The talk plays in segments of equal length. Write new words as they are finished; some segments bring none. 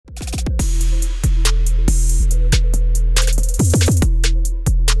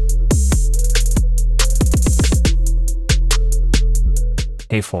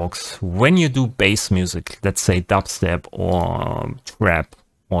hey folks, when you do bass music, let's say dubstep or trap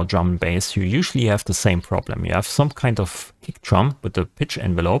or drum and bass, you usually have the same problem. You have some kind of kick drum with a pitch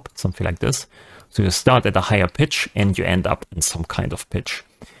envelope, something like this. So you start at a higher pitch and you end up in some kind of pitch.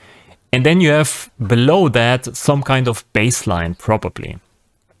 And then you have below that some kind of bass line, probably.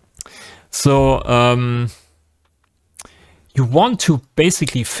 So you want to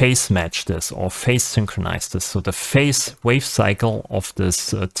basically phase match this or phase synchronize this. So the phase wave cycle of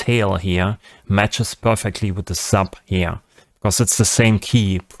this tail here matches perfectly with the sub here, because it's the same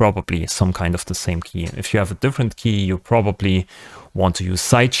key, probably some kind of the same key. If you have a different key, you probably want to use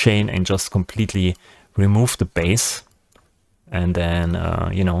sidechain and just completely remove the bass and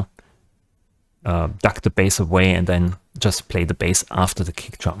then, you know, duck the bass away and then just play the bass after the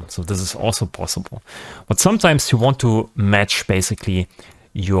kick drum. So this is also possible. But sometimes you want to match basically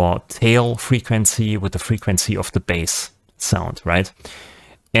your tail frequency with the frequency of the bass sound, right?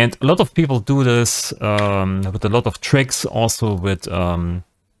 And a lot of people do this with a lot of tricks, also with,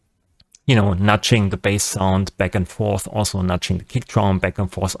 you know, nudging the bass sound back and forth, also nudging the kick drum back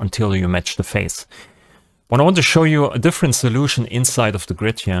and forth until you match the phase. But I want to show you a different solution inside of the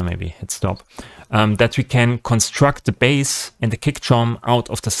grid here, maybe hit stop, that we can construct the bass and the kick drum out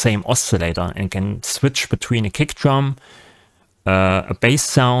of the same oscillator and can switch between a kick drum, a bass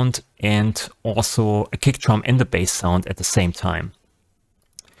sound, and also a kick drum and the bass sound at the same time.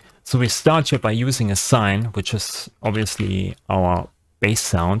 So we start here by using a sine, which is obviously our bass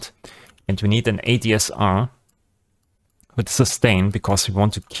sound, and we need an ADSR with sustain, because we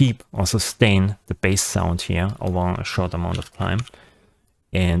want to keep or sustain the bass sound here over a short amount of time,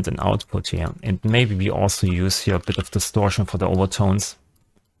 and an output here. And maybe we also use here a bit of distortion for the overtones,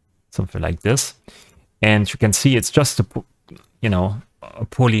 something like this. And you can see it's just a, you know, a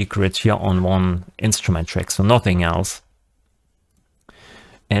poly grid here on one instrument track, so nothing else.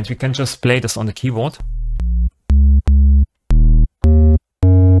 And we can just play this on the keyboard.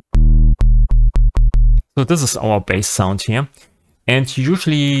 So this is our bass sound here. And you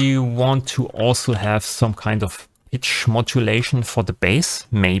usually want to also have some kind of pitch modulation for the bass,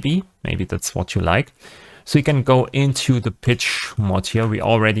 maybe that's what you like. So you can go into the pitch mod here. We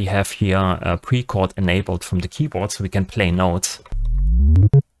already have here a pre-chord enabled from the keyboard, so we can play notes.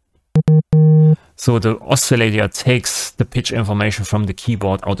 So the oscillator takes the pitch information from the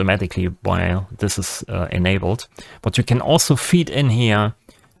keyboard automatically while this is enabled. But you can also feed in here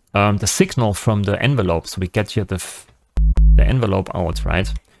the signal from the envelope. So we get here the envelope out, right?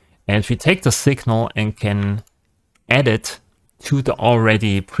 And we take the signal and can add it to the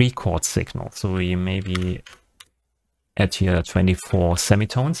already pre-chord signal. So we maybe add here 24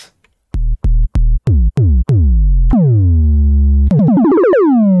 semitones.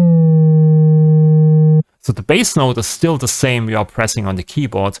 So the bass note is still the same we are pressing on the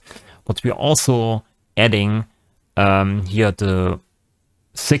keyboard, but we're also adding here the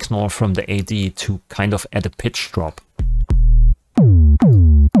signal from the AD to kind of add a pitch drop.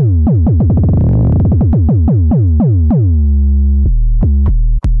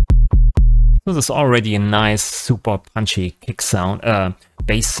 So this is already a nice, super punchy kick sound,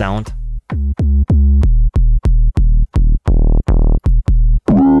 bass sound.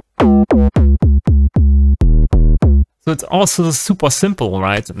 So it's also super simple,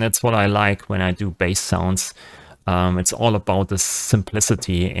 right? And that's what I like when I do bass sounds. It's all about the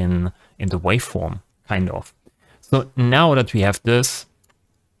simplicity in the waveform, kind of. So now that we have this,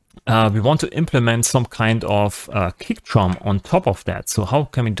 we want to implement some kind of kick drum on top of that. So how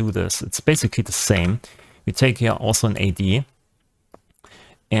can we do this? It's basically the same. We take here also an AD,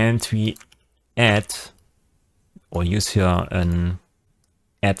 and we add or use here an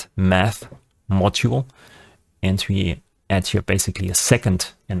add math module. And we add here basically a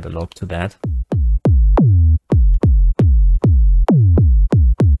second envelope to that.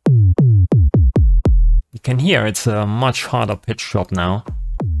 You can hear it's a much harder pitch drop now.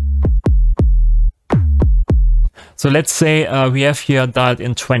 So let's say we have here dialed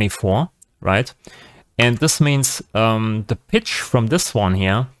in 24, right? And this means the pitch from this one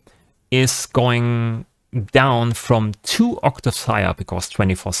here is going down from 2 octaves higher, because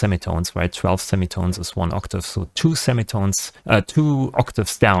 24 semitones, right? 12 semitones is 1 octave, so 2 semitones, 2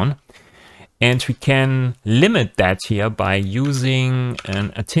 octaves down. And we can limit that here by using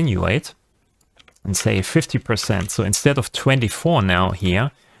an attenuate and say 50%. So instead of 24 now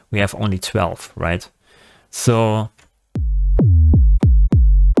here, we have only 12, right? So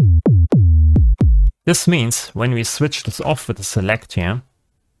this means when we switch this off with the select here,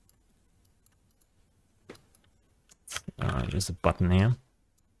 use a button here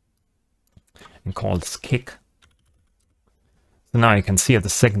and call this kick. So now you can see the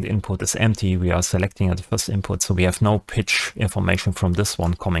second input is empty. We are selecting at the first input, so we have no pitch information from this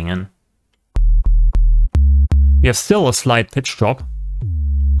one coming in. We have still a slight pitch drop.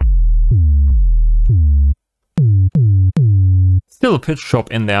 Still a pitch drop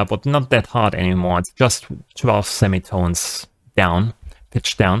in there, but not that hard anymore. It's just 12 semitones down,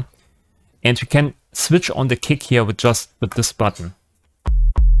 pitch down. And you can switch on the kick here with this button.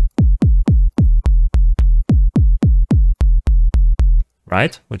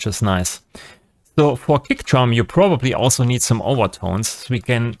 Right? Which is nice. So for kick drum, you probably also need some overtones. So we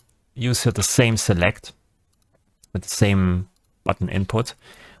can use here the same select with the same button input.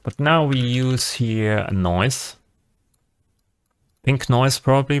 But now we use here a noise. Pink noise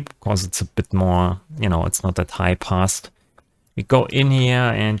probably, because it's a bit more, you know, it's not that high passed. We go in here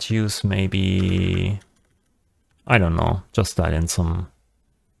and use maybe, I don't know, just dial in some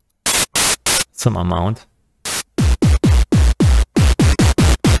amount.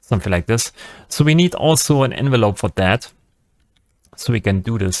 Something like this. So we need also an envelope for that. So we can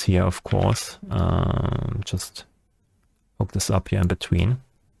do this here, of course. Just hook this up here in between.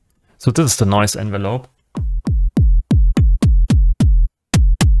 So this is the noise envelope.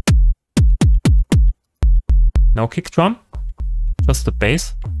 No kick drum, just the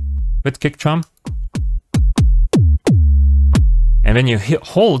bass with kick drum. And when you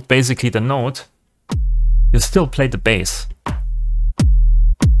hold basically the note, you still play the bass.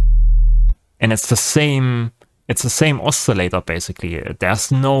 And it's the same oscillator basically.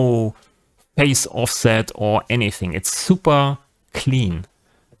 There's no phase offset or anything. It's super clean.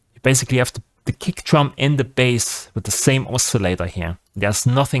 You basically have the kick drum and the bass with the same oscillator here. There's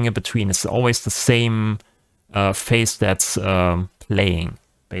nothing in between. It's always the same phase that's playing,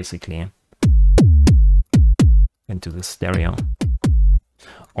 basically. And do the stereo.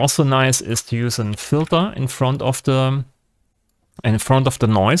 Also nice is to use a filter in front of the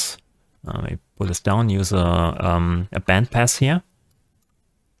noise. Maybe pull this down. Use a bandpass here.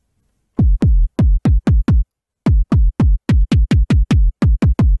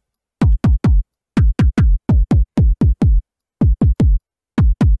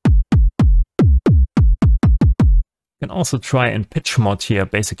 You can also try in pitch mod here,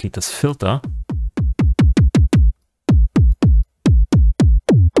 basically this filter.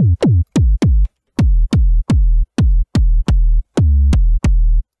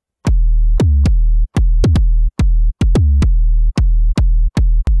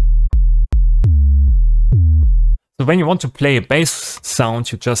 So when you want to play a bass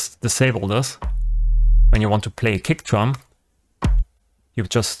sound, you just disable this. When you want to play a kick drum, you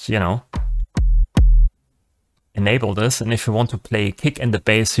just, you know, enable this, and if you want to play a kick and the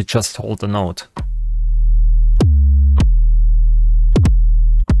bass, you just hold the note.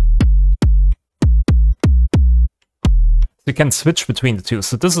 So you can switch between the two.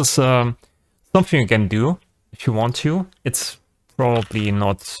 So this is something you can do if you want to. It's probably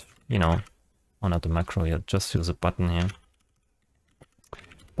not, you know, not a macro here, just use a button here.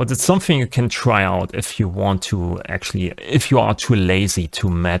 But it's something you can try out if you want to actually, if you are too lazy to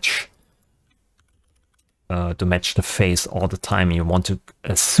match the phase all the time. You want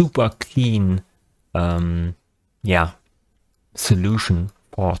a super clean, yeah, solution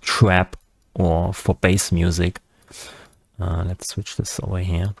for trap or for bass music. Let's switch this over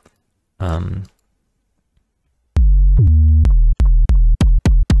here.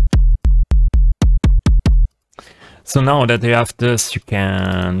 So now that you have this, you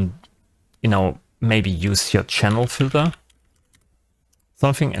can, you know, maybe use your channel filter.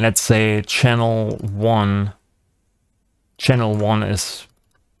 Something, let's say channel 1 is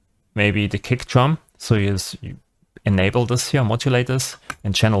maybe the kick drum. So you enable this here, modulate this,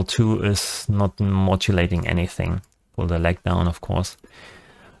 and channel 2 is not modulating anything. Pull the leg down, of course.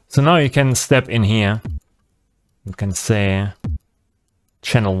 So now you can step in here. You can say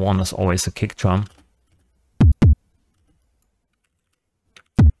channel 1 is always a kick drum.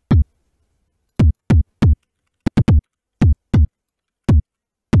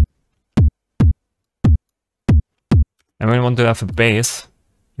 And when you want to have a bass,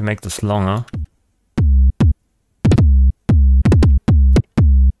 you make this longer.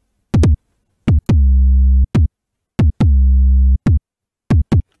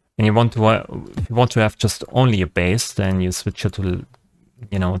 And you want to, if you want to have just only a bass, then you switch it to,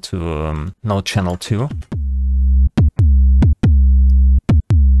 you know, to no channel 2.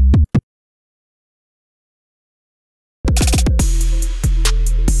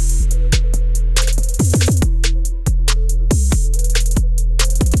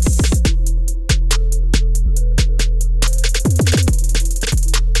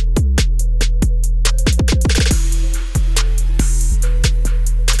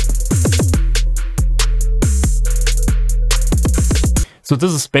 So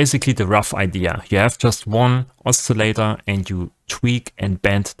this is basically the rough idea. You have just one oscillator and you tweak and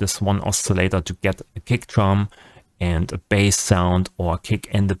bend this one oscillator to get a kick drum and a bass sound, or a kick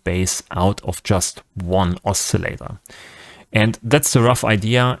and a bass out of just one oscillator. And that's the rough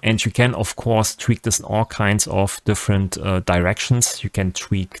idea. And you can, of course, tweak this in all kinds of different directions. You can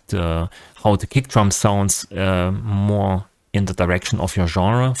tweak how the kick drum sounds more in the direction of your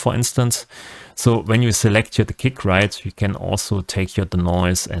genre, for instance. So when you select here the kick, right, you can also take here the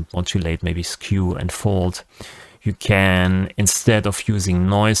noise and modulate, maybe skew and fold. You can, instead of using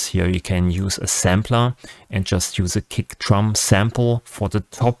noise here, you can use a sampler and just use a kick drum sample for the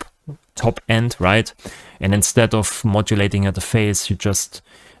top end, right? And instead of modulating at the phase, you just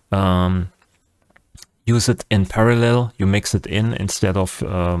use it in parallel. You mix it in instead of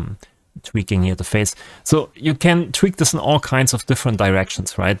tweaking here the phase. So you can tweak this in all kinds of different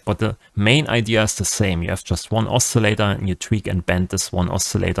directions, right? But the main idea is the same. You have just one oscillator and you tweak and bend this one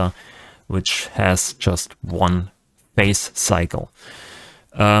oscillator, which has just one phase cycle.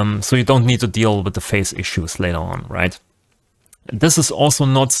 So you don't need to deal with the phase issues later on, right? This is also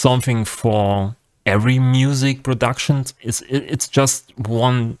not something for every music production. It's just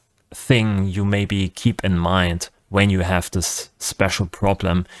one thing you maybe keep in mind when you have this special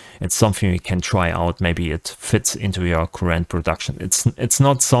problem. It's something you can try out. Maybe it fits into your current production. It's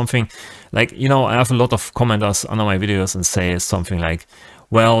not something like, you know, I have a lot of commenters under my videos and say something like,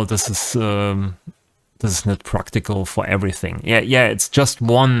 well, this is not practical for everything. Yeah, it's just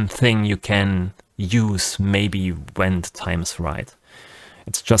one thing you can use maybe when the time is right.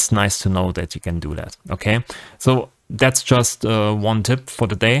 It's just nice to know that you can do that. Okay, so that's just one tip for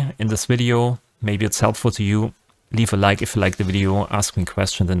the day in this video. Maybe it's helpful to you. Leave a like if you like the video, ask me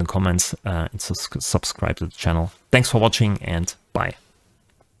questions in the comments, and subscribe to the channel. Thanks for watching and bye.